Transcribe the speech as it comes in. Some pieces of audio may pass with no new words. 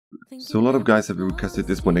So a lot of guys have requested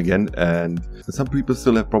this one again, and some people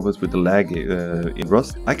still have problems with the lag in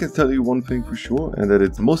Rust. I can tell you one thing for sure, and that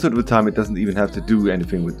it's most of the time it doesn't even have to do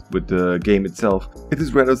anything with the game itself. It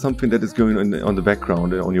is rather something that is going on the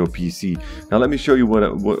background on your PC. Now let me show you what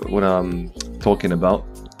I'm talking about.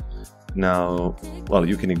 Now, well,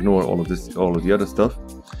 you can ignore all of the other stuff.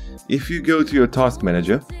 If you go to your task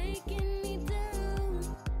manager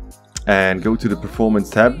and go to the performance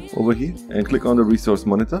tab over here and click on the resource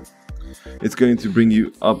monitor, it's going to bring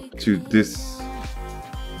you up to this.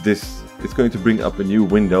 It's going to bring up a new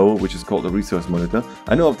window which is called the resource monitor.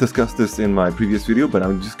 I know I've discussed this in my previous video, but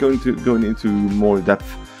I'm just going into more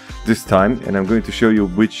depth this time, and I'm going to show you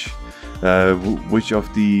which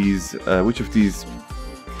of these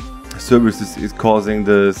services is causing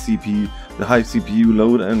the high CPU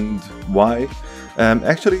load and why.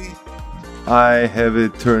 Actually, I have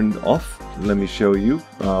it turned off. Let me show you.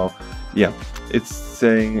 Yeah, it's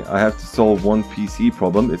saying I have to solve one PC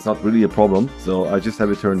problem. It's not really a problem, so I just have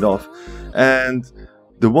it turned off. And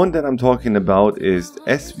the one that I'm talking about is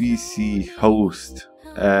SVC host,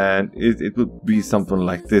 and it would be something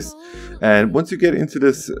like this. And once you get into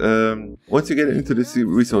this,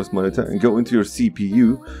 resource monitor and go into your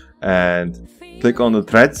CPU and click on the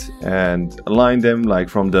threads and align them like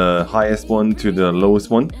from the highest one to the lowest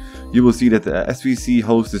one, you will see that the SVC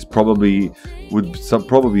host is probably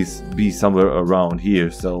be somewhere around here.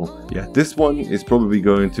 So yeah, this one is probably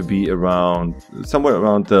going to be somewhere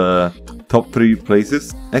around the top 3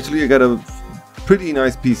 places. Actually, I got a pretty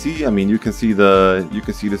nice PC. I mean, you can see the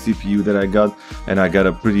CPU that I got, and I got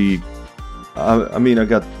a pretty I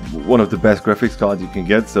got one of the best graphics cards you can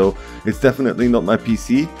get, so it's definitely not my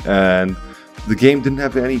PC, and the game didn't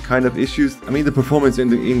have any kind of issues. I mean, the performance in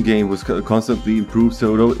the in-game was constantly improved,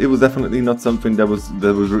 so it was definitely not something that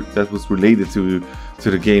was related to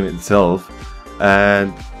the game itself.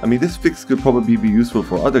 And I mean, this fix could probably be useful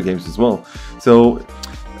for other games as well. So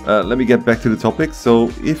let me get back to the topic.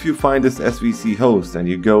 So if you find this SVC host and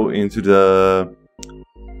you go into the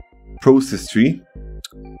process tree,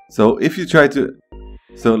 so if you get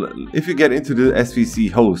into the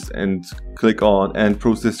SVC host and click on end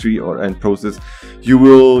process tree or end process, you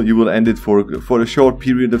will end it for a short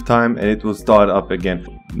period of time, and it will start up again.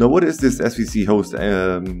 Now, what is this SVC host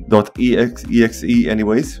 .exe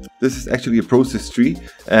anyways? This is actually a process tree,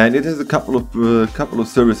 and it has a couple of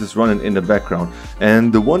services running in the background.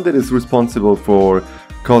 And the one that is responsible for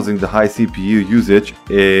causing the high CPU usage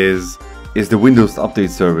is the Windows Update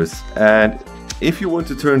service. And if you want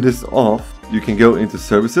to turn this off, you can go into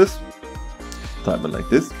services, type it like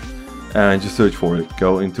this, and just search for it.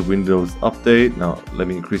 Go into Windows Update. Now let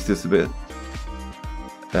me increase this a bit,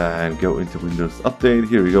 and go into Windows Update.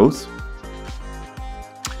 Here it goes.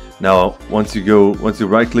 Now once you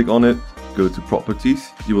right click on it, go to properties,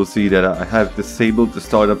 you will see that I have disabled the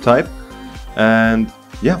startup type, and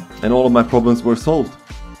yeah, and all of my problems were solved.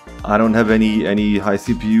 I don't have any high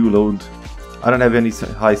CPU load. I don't have any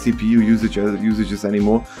high CPU usages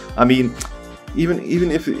anymore. I mean, even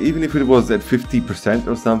if it was at 50%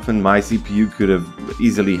 or something, my CPU could have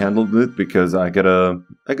easily handled it, because I got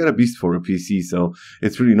a beast for a PC, so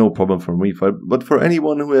it's really no problem for me. But for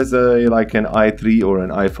anyone who has like an i3 or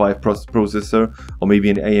an i5 processor, or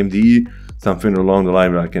maybe an AMD, something along the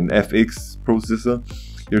line like an FX processor,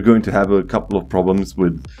 you're going to have a couple of problems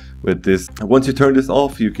with this. Once you turn this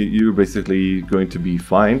off, you're basically going to be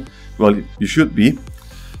fine. Well, you should be.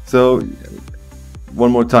 So one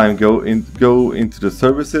more time, go into the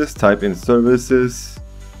services, type in services,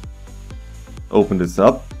 open this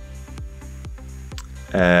up,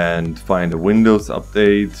 and find the Windows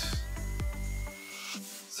Update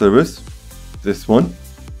service, this one.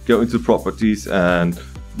 Go into properties and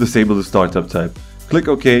disable the startup type. Click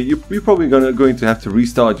OK. You're probably going to have to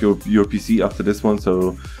restart your PC after this one,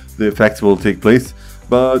 so the effects will take place.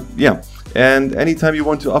 But yeah, and anytime you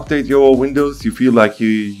want to update your Windows, you feel like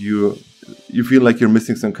you're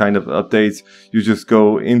missing some kind of updates, you just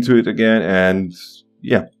go into it again and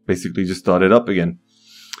yeah, basically just start it up again.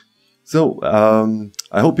 So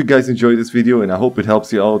I hope you guys enjoyed this video, and I hope it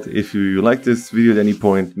helps you out. If you like this video at any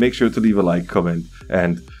point, make sure to leave a like, comment,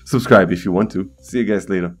 and subscribe if you want to. See you guys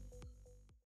later.